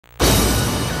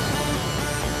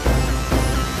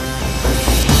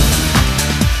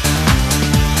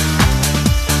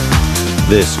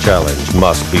This challenge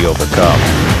must be overcome.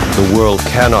 The world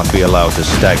cannot be allowed to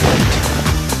stagnate.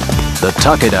 The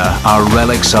Takeda are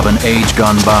relics of an age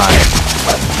gone by.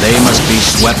 They must be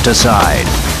swept aside.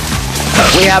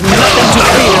 We have nothing to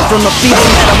fear from the feeble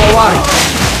Metamawari.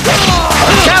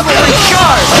 Cavalry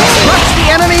charge! Rush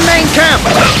the enemy main camp!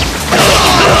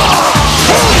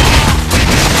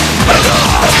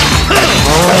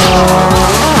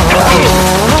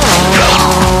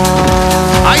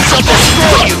 I shall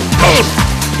destroy you!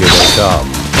 Here they come.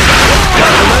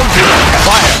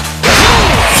 Fire!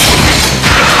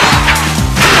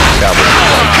 Cavalry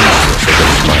are useless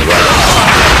against my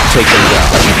rifles. Take them down.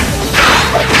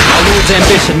 Our lord's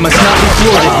ambition must not be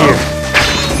thwarted here.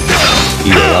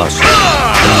 Ieyasu,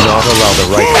 do not allow the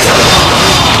right to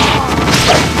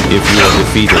If you are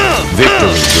defeated,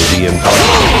 victory will be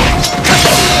impossible.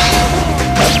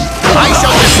 I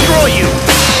shall destroy you!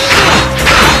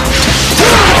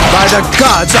 By the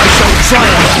gods, I shall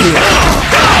triumph here!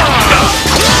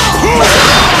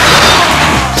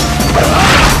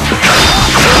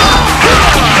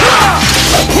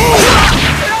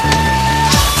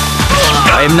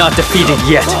 I am not defeated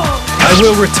yet. I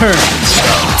will return.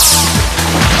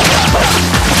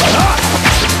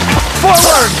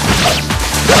 Forward!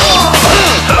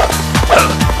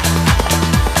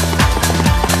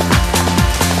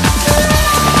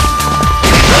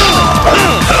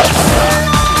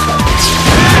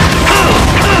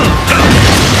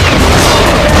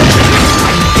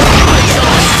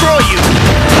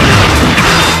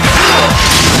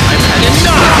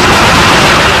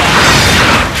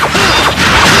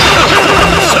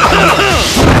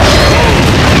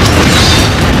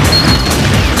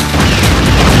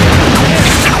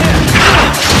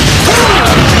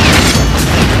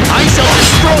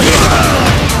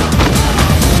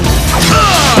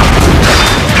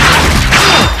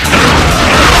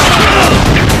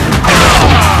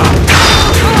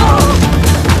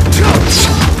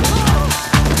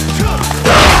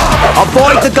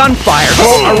 Avoid the gunfire.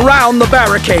 Go around the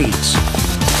barricades.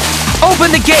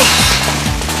 Open the gate.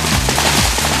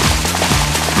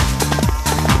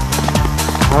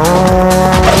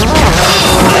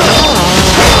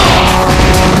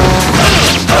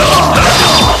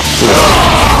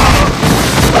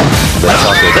 The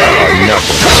Takeda are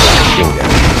nothing but Shingen.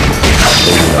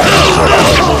 They do not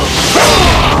destroy.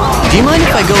 Do you mind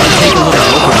if I go and take a little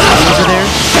look around over there?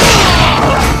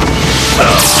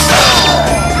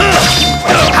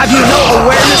 Have you no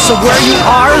awareness of where you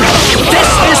are? This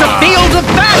is a field of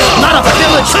battle, not a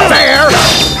village fair!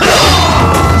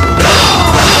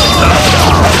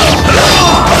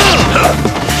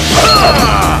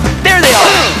 There they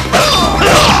are!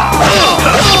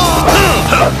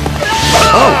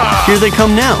 Oh, here they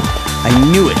come now. I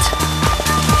knew it.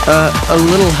 A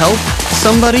little help,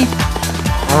 somebody?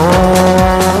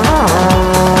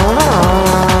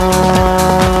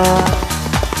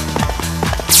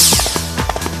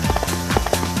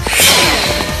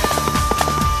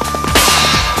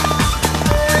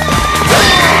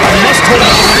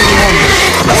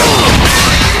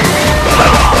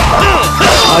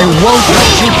 I won't let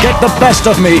you get the best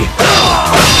of me!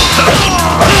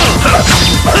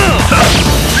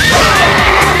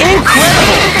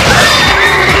 Incredible!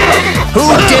 Who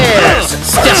dares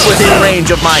step within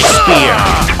range of my spear?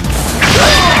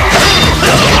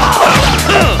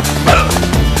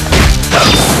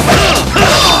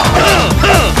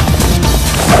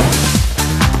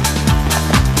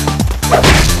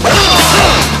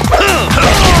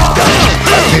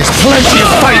 There's plenty of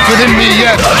fight within me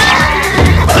yet!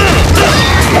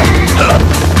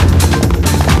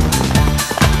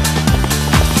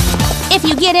 If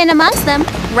you get in amongst them,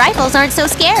 rifles aren't so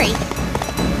scary.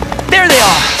 There they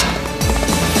are!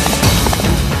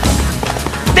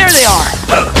 There they are!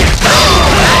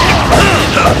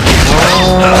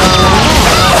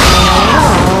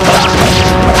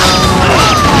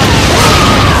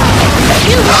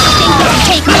 You really think you can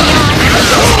take me on?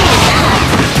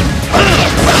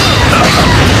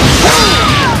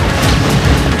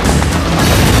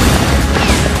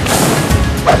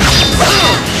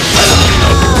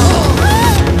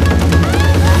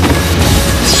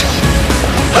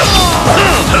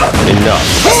 Enough.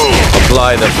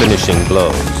 Apply the finishing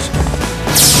blows.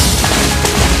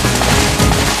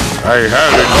 I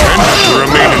had intended to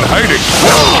remain in hiding,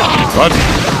 but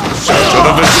such are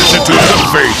the vicissitudes of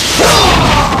fate.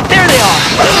 There they are!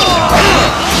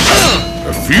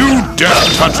 A few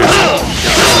deft touches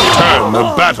turn the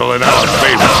battle in our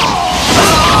favor.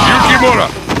 Yukimura,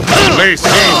 lay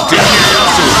siege to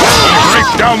Ieyasu and break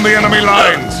down the enemy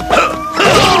lines.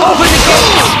 Open the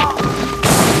gates!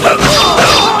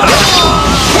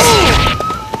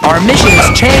 Our mission has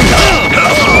changed.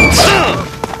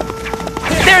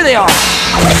 There they are!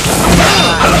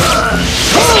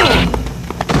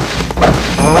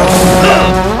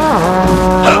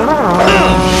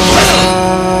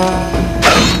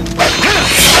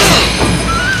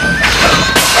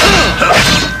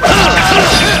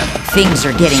 Things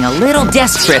are getting a little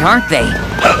desperate, aren't they?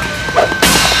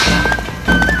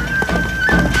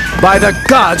 By the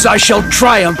gods, I shall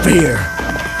triumph here!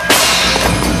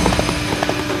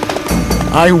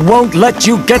 I won't let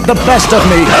you get the best of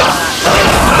me! I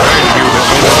knew that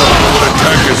Nobunaga would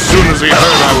attack as soon as he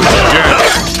heard I was dead.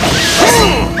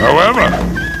 However,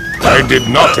 I did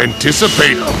not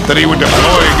anticipate that he would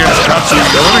deploy against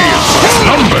Katsuyori in such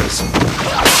numbers.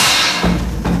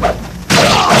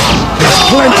 There's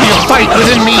plenty of fight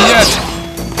within me yet.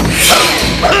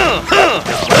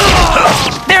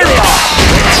 There they are!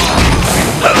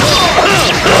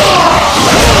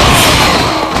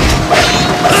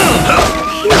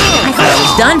 I thought I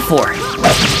was done for.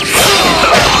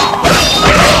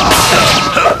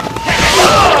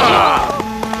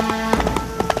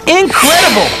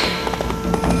 Incredible!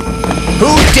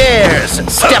 Who dares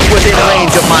step within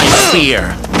range of my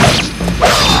spear?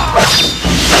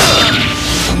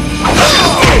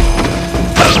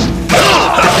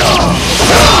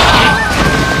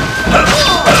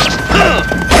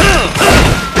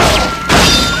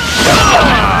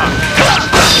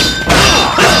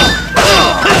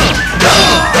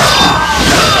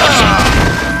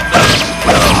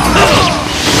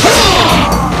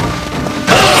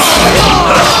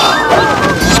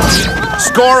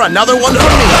 Score another one for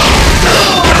me!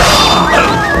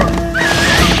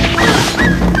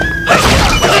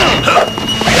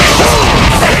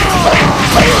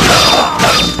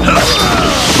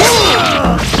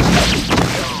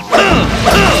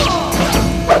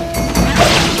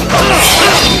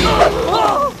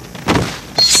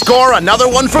 Score another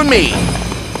one for me!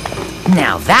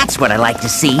 Now that's what I like to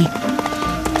see.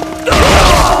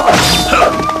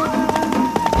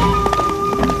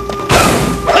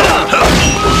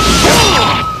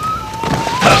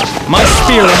 My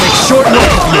spear will make short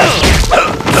work of you!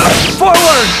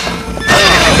 Forward!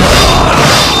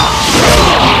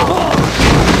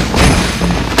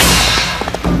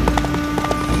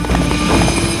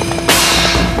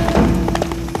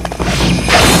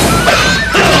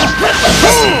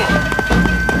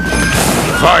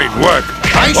 Fine work.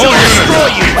 I shall All destroy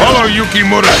units, you! follow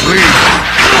Yukimura's lead.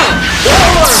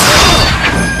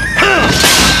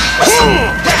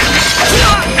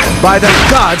 By the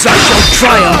gods, I shall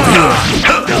triumph here!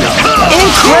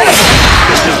 Incredible!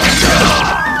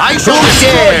 I shall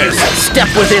destroy you! Step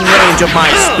within range of my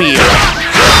spear!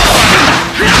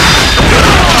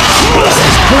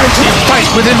 There's plenty of fight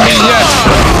within me yet.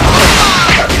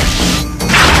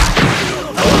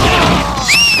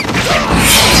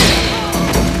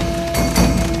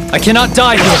 I cannot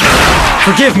die here.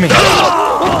 Forgive me.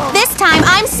 This time,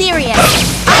 I'm serious.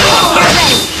 I hope you're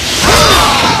ready.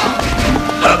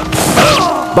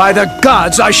 By the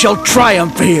gods, I shall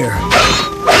triumph here!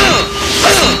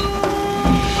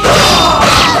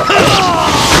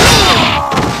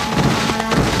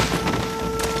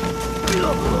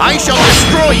 I shall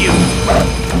destroy you!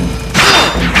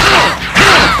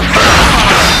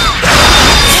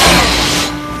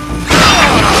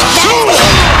 That's it.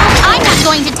 I'm not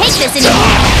going to take this anymore.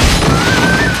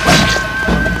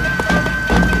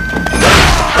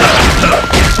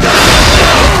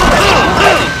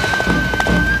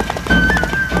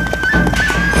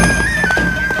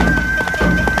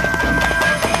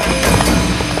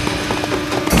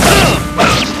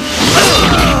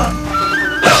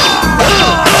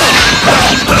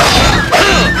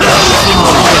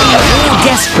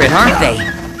 Desperate, aren't they?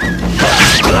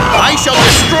 I shall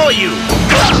destroy you!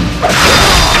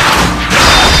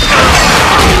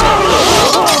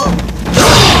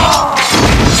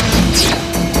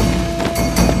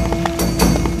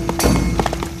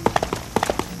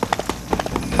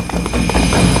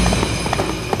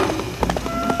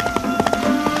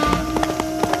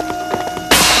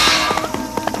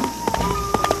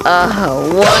 Oh,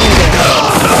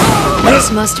 wonderful.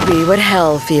 This must be what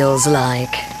hell feels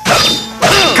like.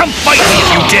 Come fight me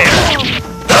if you dare!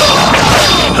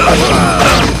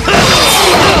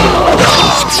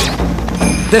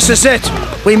 This is it!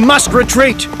 We must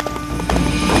retreat!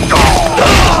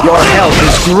 Your help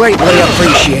is greatly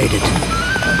appreciated.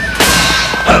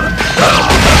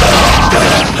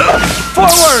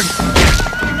 Forward!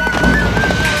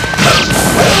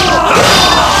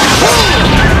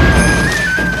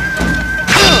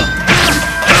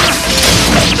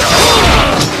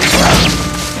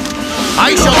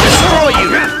 I shall destroy you!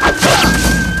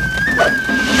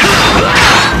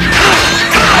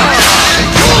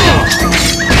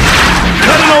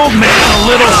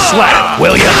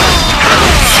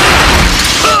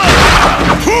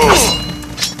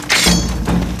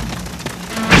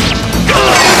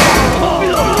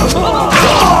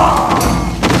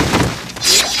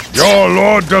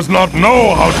 does not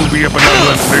know how to be a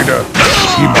benevolent leader.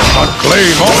 He must not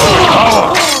claim ultimate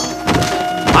power.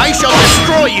 I shall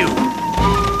destroy you!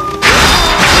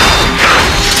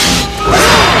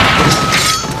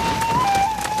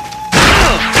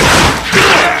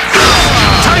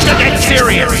 Time to get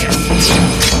serious!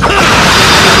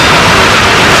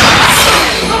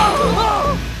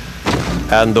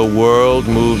 And the world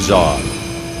moves on.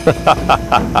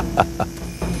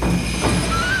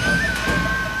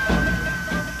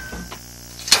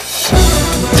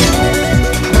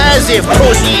 As if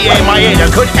Toshiie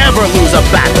Maeda could ever lose a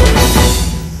battle!